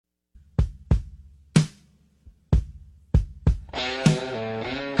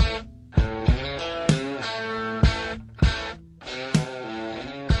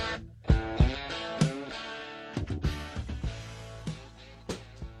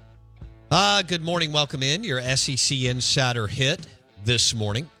Good morning. Welcome in. Your SEC Insider Hit this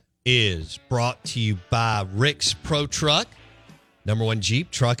morning is brought to you by Rick's Pro Truck, number one Jeep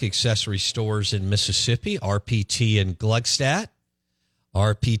truck accessory stores in Mississippi, RPT in Gluckstadt,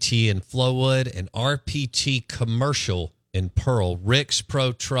 RPT in Flowood, and RPT Commercial in Pearl.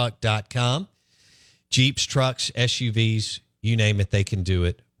 RicksProTruck.com. Jeeps, trucks, SUVs, you name it, they can do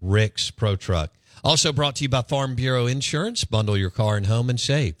it. Rick's Pro Truck. Also brought to you by Farm Bureau Insurance. Bundle your car and home and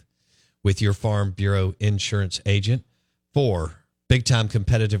save with your Farm Bureau insurance agent. For big-time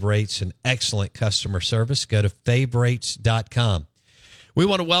competitive rates and excellent customer service, go to favrates.com. We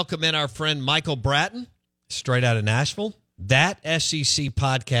want to welcome in our friend Michael Bratton, straight out of Nashville. That SEC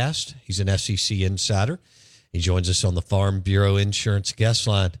podcast, he's an SEC insider. He joins us on the Farm Bureau Insurance guest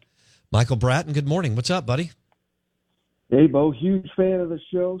line. Michael Bratton, good morning. What's up, buddy? Hey, Bo, huge fan of the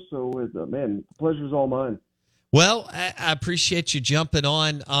show, so man, the pleasure's all mine. Well, I appreciate you jumping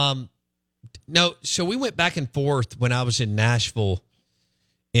on. No, so we went back and forth when I was in Nashville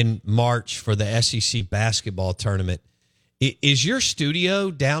in March for the SEC basketball tournament. Is your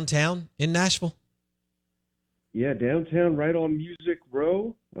studio downtown in Nashville? Yeah, downtown, right on Music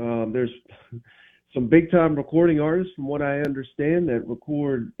Row. There's some big-time recording artists, from what I understand, that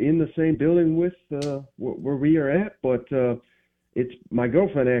record in the same building with where we are at. But it's my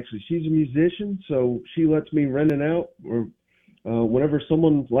girlfriend, actually. She's a musician, so she lets me rent it out. Or whenever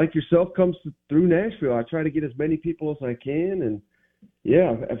someone like yourself comes through Nashville, I try to get as many people as I can. And,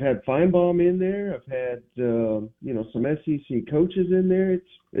 yeah, I've had Feinbaum in there. I've had, some SEC coaches in there.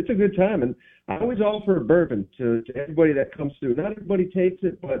 It's a good time. And I always offer a bourbon to everybody that comes through. Not everybody takes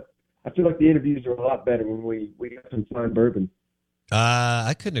it, but I feel like the interviews are a lot better when we got some fine bourbon.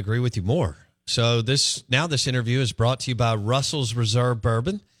 I couldn't agree with you more. So this interview is brought to you by Russell's Reserve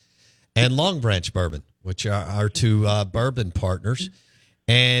Bourbon and Long Branch Bourbon, which are our two bourbon partners.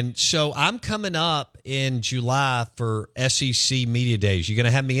 And so I'm coming up in July for SEC Media Days. You going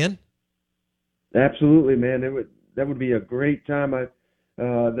to have me in? Absolutely, man. That would be a great time.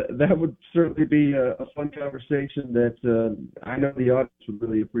 That would certainly be a fun conversation that I know the audience would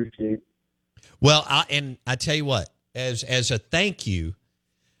really appreciate. Well, I tell you what, as a thank you,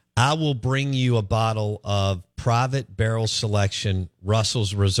 I will bring you a bottle of Private Barrel Selection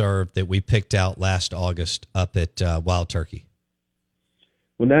Russell's Reserve that we picked out last August up at Wild Turkey.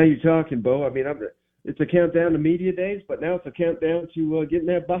 Well, now you're talking, Bo. I mean, it's a countdown to media days, but now it's a countdown to getting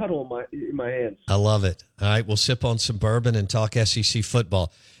that bottle in my hands. I love it. All right, we'll sip on some bourbon and talk SEC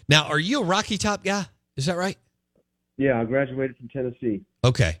football. Now, are you a Rocky Top guy? Is that right? Yeah, I graduated from Tennessee.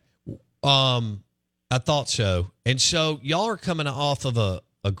 Okay. I thought so. And so y'all are coming off of a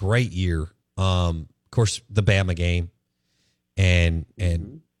great year. Of course, the Bama game and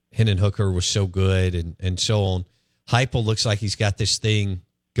Hendon Hooker was so good and so on. Heupel looks like he's got this thing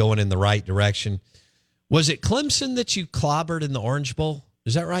going in the right direction. Was it Clemson that you clobbered in the Orange Bowl?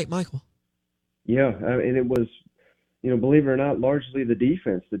 Is that right, Michael? Yeah, and it was, believe it or not, largely the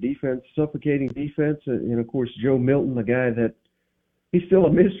defense, suffocating defense. And of course, Joe Milton, the guy that he's still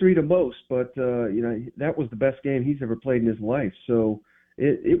a mystery to most, but, that was the best game he's ever played in his life. So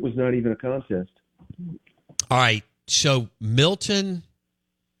it was not even a contest. All right. So Milton,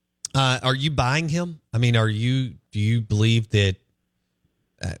 are you buying him? I mean, do you believe that,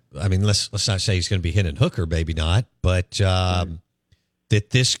 let's not say he's going to be Hendon Hooker, maybe not, but that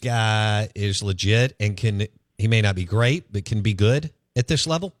this guy is legit and he may not be great, but can be good at this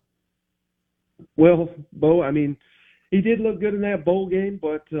level? Well, Bo, he did look good in that bowl game,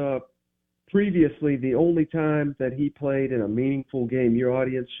 but previously the only time that he played in a meaningful game, your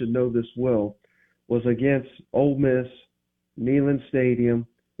audience should know this well, was against Ole Miss, Neyland Stadium.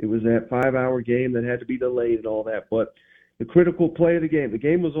 It was that 5-hour game that had to be delayed and all that, but the critical play of the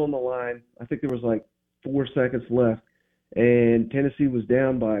game was on the line. I think there was like 4 seconds left, and Tennessee was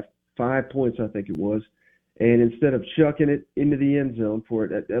down by 5 points, I think it was. And instead of chucking it into the end zone for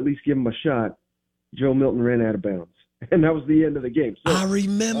it, at least give him a shot, Joe Milton ran out of bounds. And that was the end of the game. So, I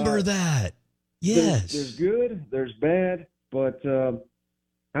remember that. Yes. There's good, there's bad, but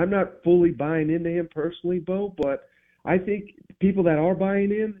I'm not fully buying into him personally, Bo, but I think people that are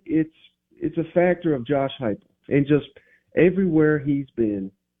buying in, it's a factor of Josh Heupel. And just everywhere he's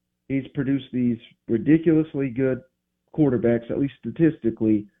been, he's produced these ridiculously good quarterbacks, at least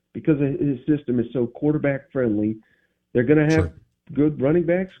statistically, because his system is so quarterback-friendly. They're going to have good running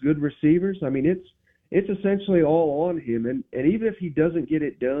backs, good receivers. It's essentially all on him. And even if he doesn't get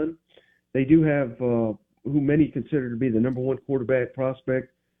it done, they do have who many consider to be the number one quarterback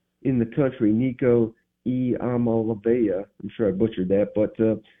prospect in the country, Nico Iamaleava. I'm sure I butchered that. But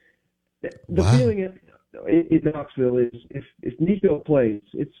the feeling in Knoxville is if Nico plays,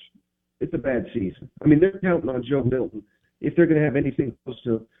 it's a bad season. I mean, they're counting on Joe Milton. If they're going to have anything close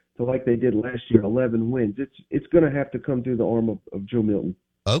to like they did last year, 11 wins, it's going to have to come through the arm of Joe Milton.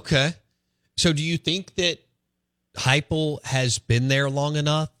 Okay. So do you think that Heupel has been there long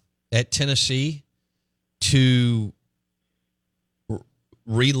enough at Tennessee to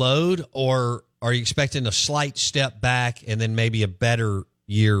reload, or are you expecting a slight step back and then maybe a better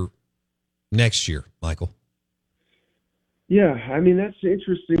year next year, Michael? Yeah, I mean, that's an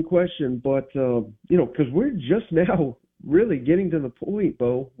interesting question, but, because we're just now really getting to the point,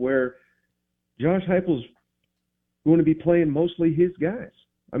 Bo, where Josh Heupel's going to be playing mostly his guys.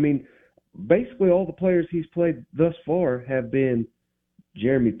 I mean, basically all the players he's played thus far have been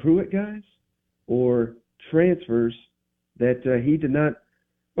Jeremy Pruitt guys or transfers that he did not.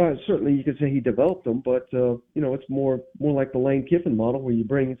 Well, certainly you could say he developed them, but it's more like the Lane Kiffin model, where you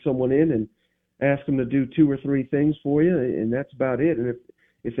bring someone in and ask them to do 2 or 3 things for you, and that's about it. And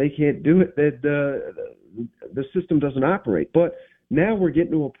if they can't do it, then the system doesn't operate. But now we're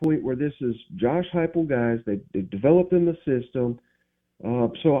getting to a point where this is Josh Heupel guys. They've developed in the system.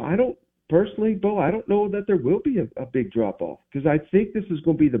 So I don't personally, Bo, I don't know that there will be a big drop off, because I think this is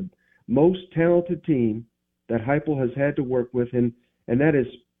going to be the most talented team that Heupel has had to work with, and that is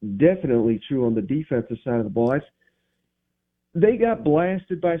definitely true on the defensive side of the ball. They got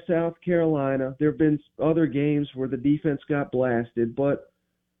blasted by South Carolina. There have been other games where the defense got blasted, but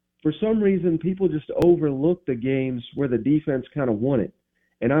for some reason people just overlook the games where the defense kind of won it.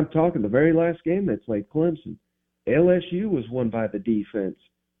 And I'm talking the very last game they played, Clemson. LSU was won by the defense.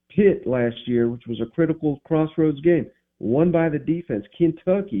 Pitt last year, which was a critical crossroads game, won by the defense.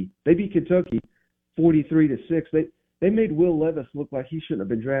 Kentucky, they beat Kentucky 43-6. They made Will Levis look like he shouldn't have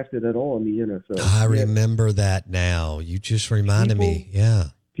been drafted at all in the NFL. I remember that now. You just reminded me. Yeah.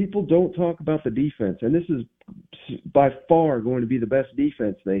 People don't talk about the defense, and this is by far going to be the best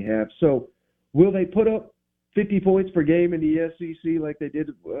defense they have. So will they put up 50 points per game in the SEC like they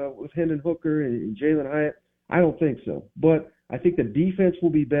did with Hendon Hooker and Jalen Hyatt? I don't think so. But I think the defense will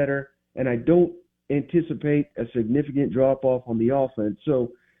be better, and I don't anticipate a significant drop-off on the offense.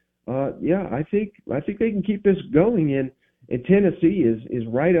 So, I think they can keep this going, and Tennessee is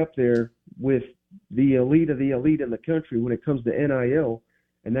right up there with the elite of the elite in the country when it comes to NIL,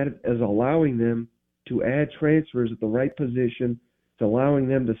 and that is allowing them to add transfers at the right position. It's allowing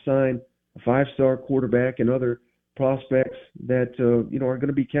them to sign a 5-star quarterback and other prospects that are going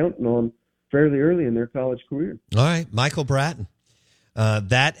to be counting on fairly early in their college career. All right, Michael Bratton,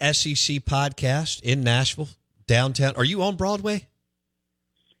 that SEC podcast in Nashville, downtown. Are you on Broadway?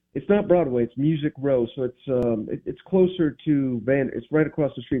 It's not Broadway. It's Music Row, so it's closer to It's right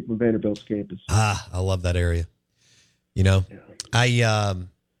across the street from Vanderbilt's campus. I love that area. I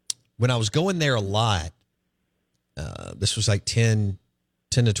when I was going there a lot, this was like 10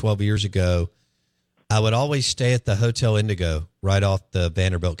 to 12 years ago, I would always stay at the Hotel Indigo right off the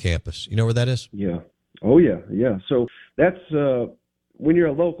Vanderbilt campus. You know where that is? Yeah. Oh, yeah. Yeah. So that's when you're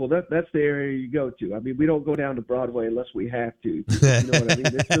a local, that's the area you go to. I mean, we don't go down to Broadway unless we have to. You know what I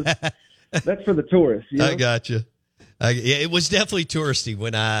mean? That's for the tourists. You know? I got you. It was definitely touristy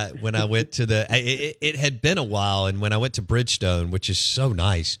when I went to the. It had been a while, and when I went to Bridgestone, which is so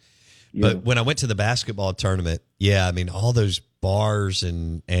nice, but when I went to the basketball tournament, I mean, all those bars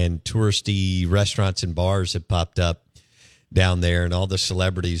and touristy restaurants and bars have popped up down there, and all the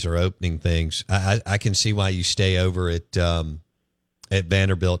celebrities are opening things. I can see why you stay over at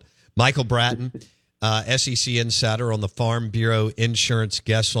Vanderbilt. Michael Bratton, SEC Insider on the Farm Bureau Insurance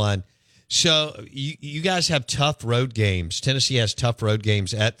Guest Line. So you guys have tough road games. Tennessee has tough road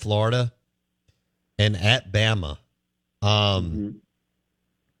games at Florida and at Bama. And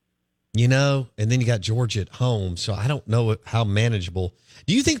then you got Georgia at home. So I don't know how manageable.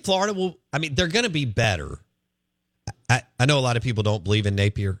 Do you think Florida will? I mean, they're going to be better. I know a lot of people don't believe in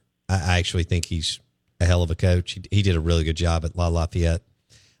Napier. I actually think he's a hell of a coach. He did a really good job at Lafayette.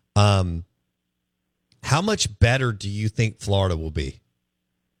 How much better do you think Florida will be?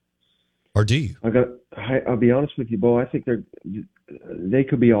 Or do you? I'll be honest with you, Bo. I think they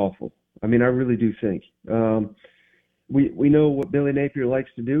could be awful. I mean, I really do think. We know what Billy Napier likes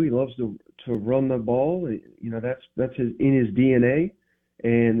to do. He loves to run the ball. That's in his DNA.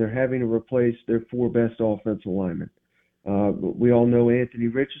 And they're having to replace their 4 best offensive linemen. We all know Anthony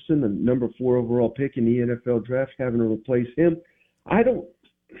Richardson, the number 4 overall pick in the NFL draft, having to replace him.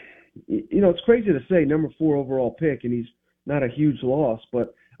 It's crazy to say number 4 overall pick, and he's not a huge loss,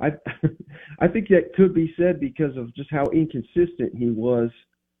 but I think that could be said because of just how inconsistent he was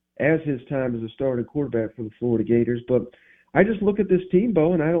as his time as a starting quarterback for the Florida Gators. But I just look at this team,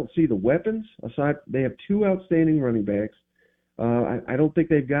 Bo, and I don't see the weapons. Aside, they have 2 outstanding running backs. I don't think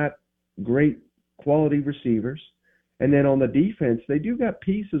they've got great quality receivers. And then on the defense, they do got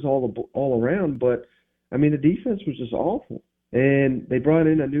pieces all around, but I mean, the defense was just awful. And they brought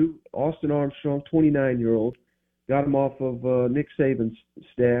in a new Austin Armstrong, 29-year-old, got him off of Nick Saban's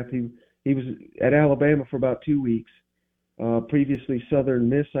staff. He was at Alabama for about 2 weeks. Previously Southern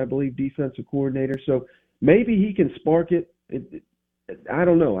Miss, I believe, defensive coordinator. So maybe he can spark it. I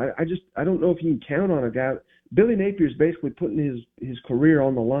don't know. I don't know if you can count on a guy. Billy Napier's basically putting his career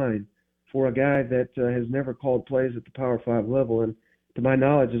on the line for a guy that has never called plays at the Power 5 level, and to my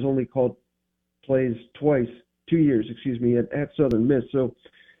knowledge has only called plays 2 years, at Southern Miss. So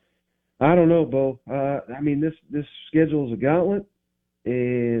I don't know, Bo. I mean, this schedule is a gauntlet,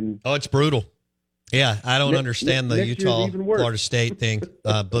 and it's brutal. Yeah, I don't understand the Utah Florida State thing,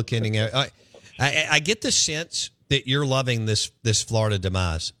 bookending. I get the sense that you're loving this Florida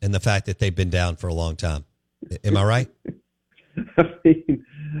demise and the fact that they've been down for a long time. Am I right?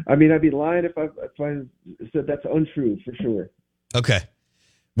 I mean, I'd be lying if I said that's untrue for sure. Okay.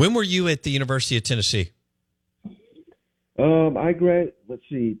 When were you at the University of Tennessee? I graduated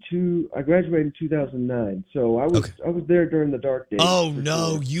in 2009. So I was there during the dark days. Oh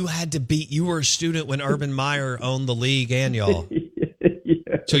no, sure. You were a student when Urban Meyer owned the league and y'all.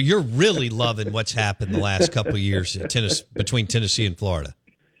 Yeah. So you're really loving what's happened the last couple of years at between Tennessee and Florida.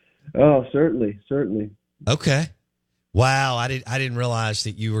 Oh, certainly. Okay. Wow, I didn't realize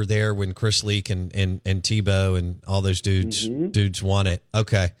that you were there when Chris Leak and Tebow and all those dudes won it.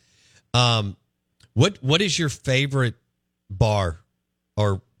 Okay. What is your favorite bar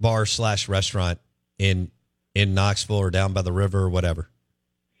or bar/restaurant in Knoxville or down by the river or whatever?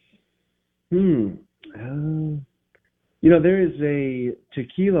 There is a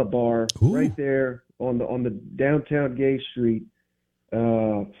tequila bar right there on the downtown Gay Street.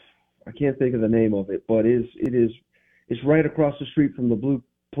 I can't think of the name of it, but it's right across the street from the Blue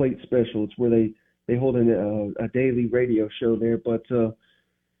Plate Special. It's where they hold a daily radio show there. But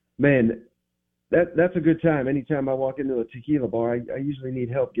man, that's a good time. Anytime I walk into a tequila bar, I usually need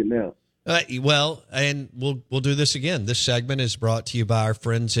help getting out. Well, and we'll do this again. This segment is brought to you by our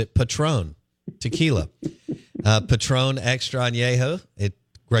friends at Patron Tequila. Patron Extra Añejo, a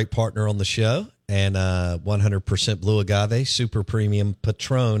great partner on the show, and 100% Blue Agave, super premium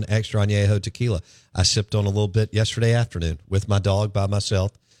Patron Extra Añejo Tequila. I sipped on a little bit yesterday afternoon with my dog by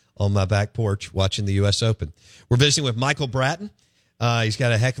myself on my back porch watching the U.S. Open. We're visiting with Michael Bratton. He's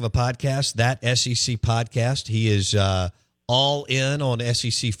got a heck of a podcast, That SEC Podcast. He is all in on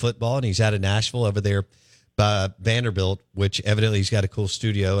SEC football, and he's out of Nashville over there by Vanderbilt, which evidently he's got a cool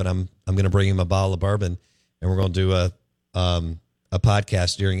studio, and I'm going to bring him a bottle of bourbon, and we're going to do a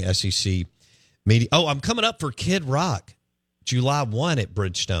podcast during SEC media. Oh, I'm coming up for Kid Rock, July 1 at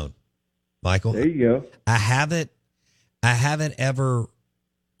Bridgestone. Michael, there you go. I haven't ever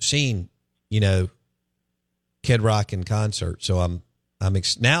seen, Kid Rock in concert, so I'm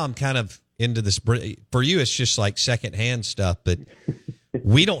kind of into this. For you, it's just like secondhand stuff, but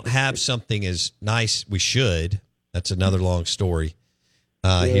we don't have something as nice. We should. That's another long story.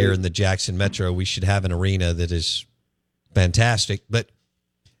 Here in the Jackson Metro, we should have an arena that is fantastic. But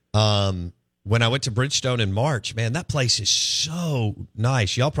when I went to Bridgestone in March, man, that place is so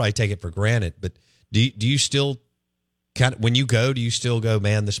nice. Y'all probably take it for granted, but do you still when you go, do you still go,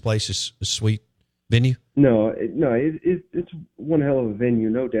 man, this place is a sweet venue? No, it's one hell of a venue,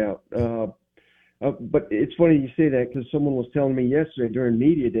 no doubt. But it's funny you say that because someone was telling me yesterday during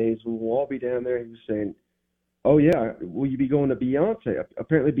media days when we'll all be down there, he was saying, oh, yeah, will you be going to Beyonce?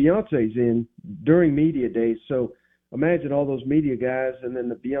 Apparently Beyonce's in during media days, so imagine all those media guys and then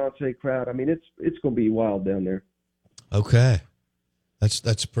the Beyonce crowd. I mean, it's going to be wild down there. Okay.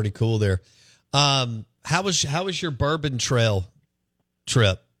 That's pretty cool there. How was your Bourbon Trail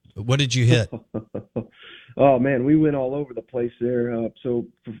trip? What did you hit? Oh, man, we went all over the place there. So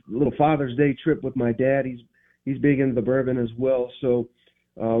for a little Father's Day trip with my dad. He's big into the bourbon as well. So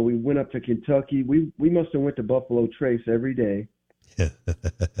we went up to Kentucky. We must have went to Buffalo Trace every day.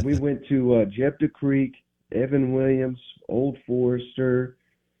 We went to Jebda Creek, Evan Williams, Old Forester.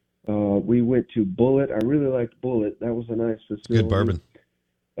 We went to Bullet. I really liked Bullet. That was a nice facility. Good bourbon.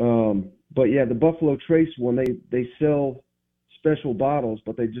 But yeah, the Buffalo Trace one, they sell special bottles,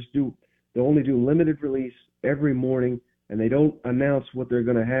 but they only do limited release every morning, and they don't announce what they're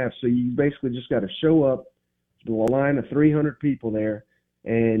going to have. So you basically just got to show up to a line of 300 people there,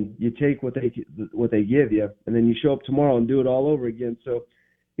 and you take what they give you, and then you show up tomorrow and do it all over again. So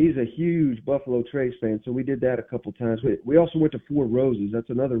he's a huge Buffalo Trace fan, so we did that a couple times. We also went to Four Roses. That's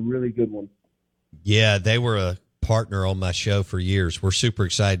another really good one. Yeah, they were a partner on my show for years. We're super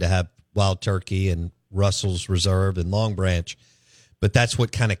excited to have Wild Turkey and Russell's Reserve and Long Branch but that's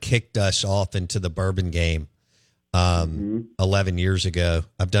what kind of kicked us off into the bourbon game 11 years ago.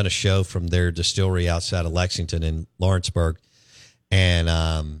 I've done a show from their distillery outside of Lexington in Lawrenceburg,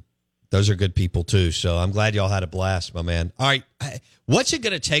 and those are good people too. So I'm glad y'all had a blast, my man. All right, what's it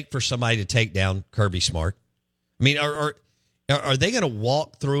going to take for somebody to take down Kirby Smart? I mean, are they going to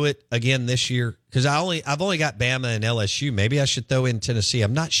walk through it again this year? Because I've only got Bama and LSU. Maybe I should throw in Tennessee.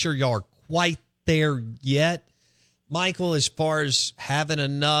 I'm not sure y'all are quite there yet, Michael, as far as having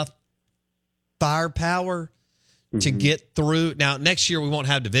enough firepower to get through. Now, next year we won't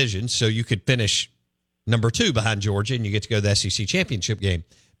have divisions, so you could finish number 2 behind Georgia, and you get to go to the SEC championship game.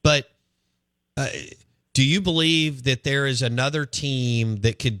 But do you believe that there is another team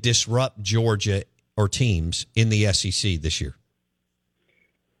that could disrupt Georgia or teams in the SEC this year?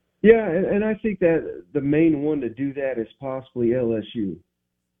 Yeah, and I think that the main one to do that is possibly LSU.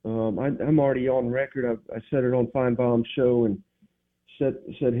 I'm already on record. I said it on Feinbaum's show and set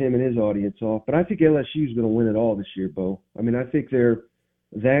him and his audience off. But I think LSU is going to win it all this year, Bo. I mean, I think they're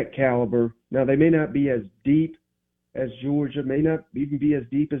that caliber. Now, they may not be as deep as Georgia, may not even be as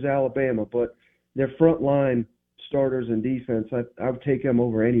deep as Alabama, but their frontline starters and defense, I would take them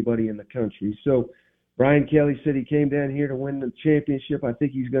over anybody in the country. So Brian Kelly said he came down here to win the championship. I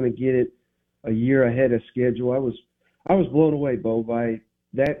think he's going to get it a year ahead of schedule. I was blown away, Bo, by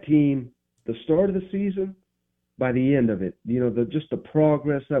that team, the start of the season, by the end of it. You know, just the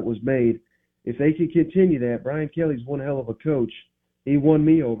progress that was made. If they can continue that, Brian Kelly's one hell of a coach. He won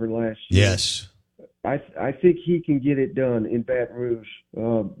me over last year. Yes. I think he can get it done in Baton Rouge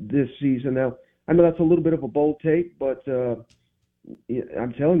this season. Now, I know that's a little bit of a bold take, but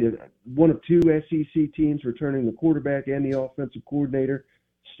I'm telling you, one of 2 SEC teams returning the quarterback and the offensive coordinator,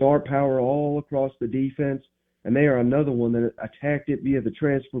 star power all across the defense, and they are another one that attacked it via the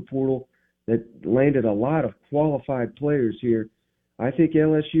transfer portal that landed a lot of qualified players here. I think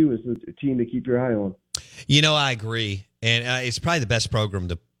LSU is the team to keep your eye on. You know, I agree, and it's probably the best program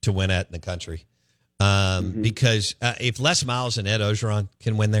to win at in the country because if Les Miles and Ed Ogeron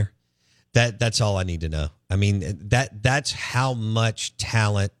can win there, that's all I need to know. I mean, that's how much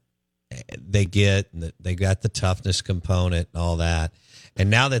talent they get. And they got the toughness component and all that. And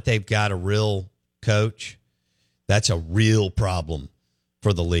now that they've got a real coach, that's a real problem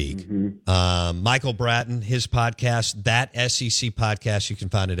for the league. Michael Bratton, his podcast, That SEC Podcast, you can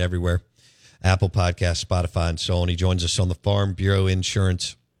find it everywhere. Apple Podcasts, Spotify, and so on. He joins us on the Farm Bureau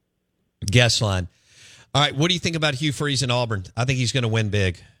Insurance guest line. All right, what do you think about Hugh Freeze in Auburn? I think he's going to win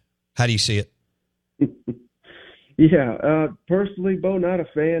big. How do you see it? Yeah, personally, Bo, not a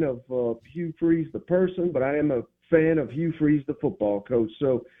fan of Hugh Freeze the person, but I am a fan of Hugh Freeze the football coach.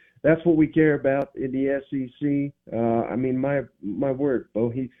 So that's what we care about in the SEC. I mean, my word, Bo,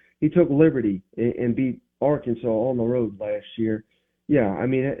 he took Liberty and beat Arkansas on the road last year. Yeah, I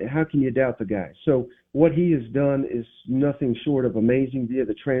mean, how can you doubt the guy? So what he has done is nothing short of amazing via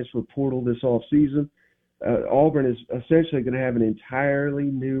the transfer portal this offseason. Auburn is essentially going to have an entirely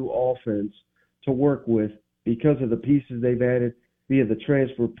new offense to work with because of the pieces they've added via the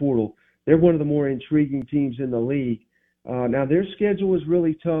transfer portal. They're one of the more intriguing teams in the league. Now, their schedule is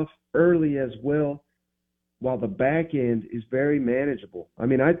really tough early as well, while the back end is very manageable. I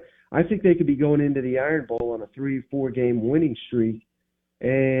mean, I think they could be going into the Iron Bowl on a 3-4 game winning streak,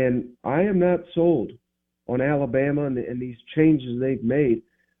 and I am not sold on Alabama and these changes they've made.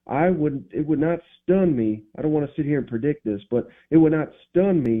 It would not stun me. I don't want to sit here and predict this, but it would not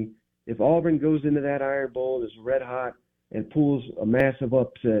stun me if Auburn goes into that Iron Bowl, is red hot, and pulls a massive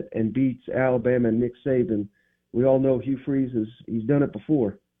upset and beats Alabama and Nick Saban. We all know Hugh Freeze he's done it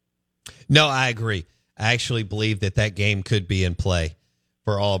before. No, I agree. I actually believe that game could be in play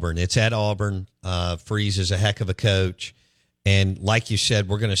for Auburn. It's at Auburn. Freeze is a heck of a coach. And like you said,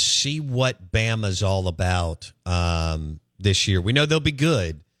 we're going to see what Bama's all about this year. We know they'll be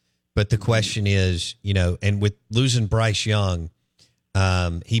good. But the question is, and with losing Bryce Young,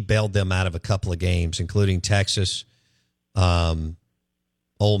 he bailed them out of a couple of games, including Texas, Ole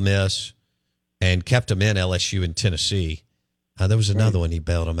Miss, and kept them in LSU and Tennessee. There was another one he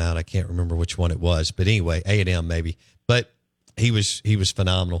bailed them out. I can't remember which one it was. But anyway, A&M maybe. But he was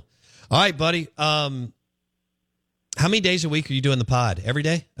phenomenal. All right, buddy. How many days a week are you doing the pod? Every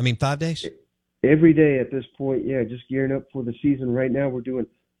day? 5 days? Every day at this point, yeah, just gearing up for the season. Right now we're doing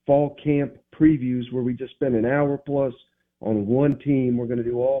fall camp previews where we just spend an hour plus on one team. We're going to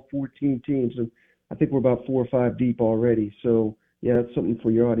do all 14 teams, and I think we're about 4 or 5 deep already. So, yeah, that's something for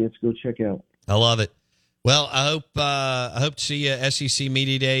your audience to go check out. I love it. Well, I hope to see you at SEC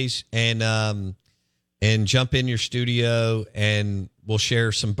Media Days and jump in your studio, and we'll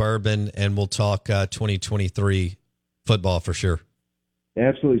share some bourbon, and we'll talk 2023 football for sure.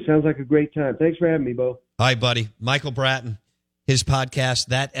 Absolutely. Sounds like a great time. Thanks for having me, Bo. All right, buddy. Michael Bratton, his podcast,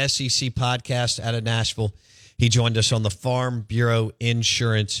 That SEC Podcast out of Nashville. He joined us on the Farm Bureau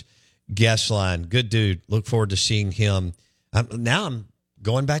Insurance guest line. Good dude. Look forward to seeing him. Now I'm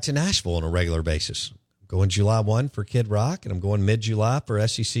going back to Nashville on a regular basis. I'm going July 1 for Kid Rock, and I'm going mid-July for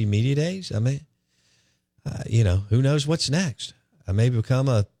SEC Media Days. I mean, who knows what's next? I may become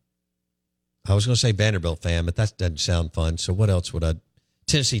I was going to say Vanderbilt fan, but that doesn't sound fun. So what else would I?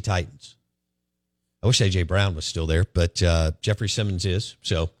 Tennessee Titans. I wish A.J. Brown was still there, but Jeffrey Simmons is.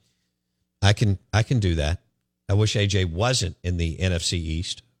 So I can do that. I wish A.J. wasn't in the NFC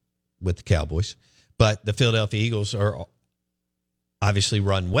East with the Cowboys. But the Philadelphia Eagles are obviously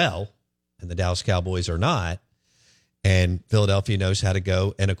run well, and the Dallas Cowboys are not. And Philadelphia knows how to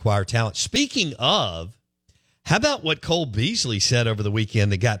go and acquire talent. Speaking of, how about what Cole Beasley said over the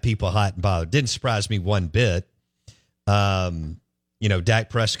weekend that got people hot and bothered? Didn't surprise me one bit. Dak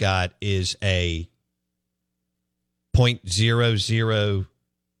Prescott is a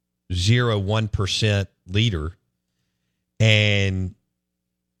 0.0001% leader. And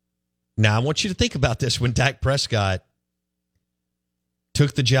now I want you to think about this. When Dak Prescott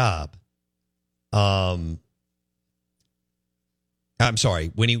took the job, when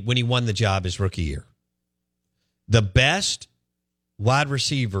he won the job his rookie year, the best wide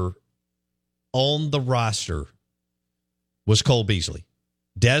receiver on the roster was Cole Beasley.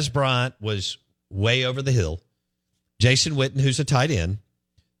 Dez Bryant was way over the hill. Jason Witten, who's a tight end,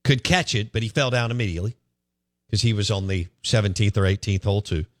 could catch it, but he fell down immediately because he was on the 17th or 18th hole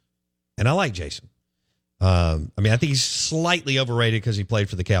too. And I like Jason. I think he's slightly overrated because he played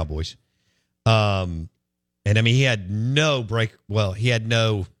for the Cowboys. He had no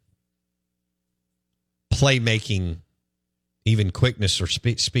playmaking, even quickness or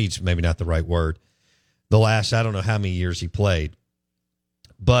speed's maybe not the right word. The last, I don't know how many years he played.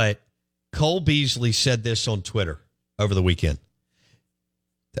 But Cole Beasley said this on Twitter over the weekend.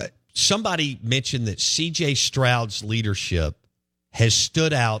 Somebody mentioned that C.J. Stroud's leadership has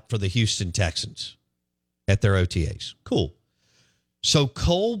stood out for the Houston Texans at their OTAs. Cool. So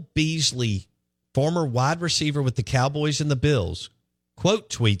Cole Beasley, former wide receiver with the Cowboys and the Bills, quote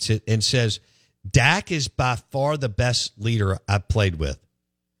tweets it and says, Dak is by far the best leader I've played with.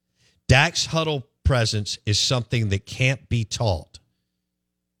 Dak's huddle presence is something that can't be taught.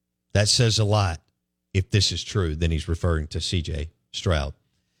 That says a lot. If this is true, then he's referring to C.J. Stroud.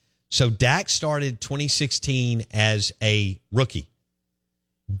 So Dak started 2016 as a rookie.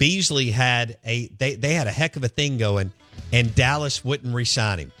 Beasley had they had a heck of a thing going, and Dallas wouldn't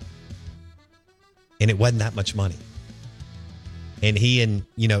re-sign him. And it wasn't that much money. And he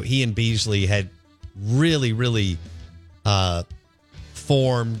and Beasley had really, really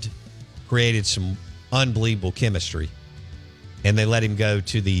created some unbelievable chemistry. And they let him go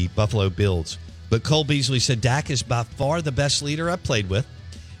to the Buffalo Bills. But Cole Beasley said, Dak is by far the best leader I've played with.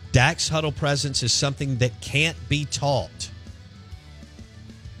 Dak's huddle presence is something that can't be taught.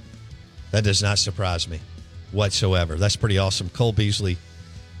 That does not surprise me whatsoever. That's pretty awesome. Cole Beasley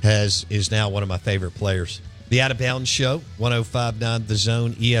is now one of my favorite players. The Out of Bounds Show, 105.9 The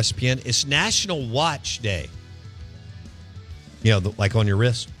Zone, ESPN. It's National Watch Day. Like on your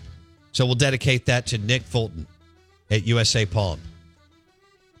wrist. So we'll dedicate that to Nick Fulton at USA Pawn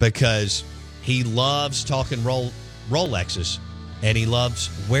because he loves talking Rolexes and he loves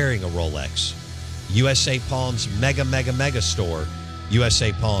wearing a Rolex. USA Pawn's mega store,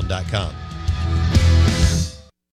 usapawn.com.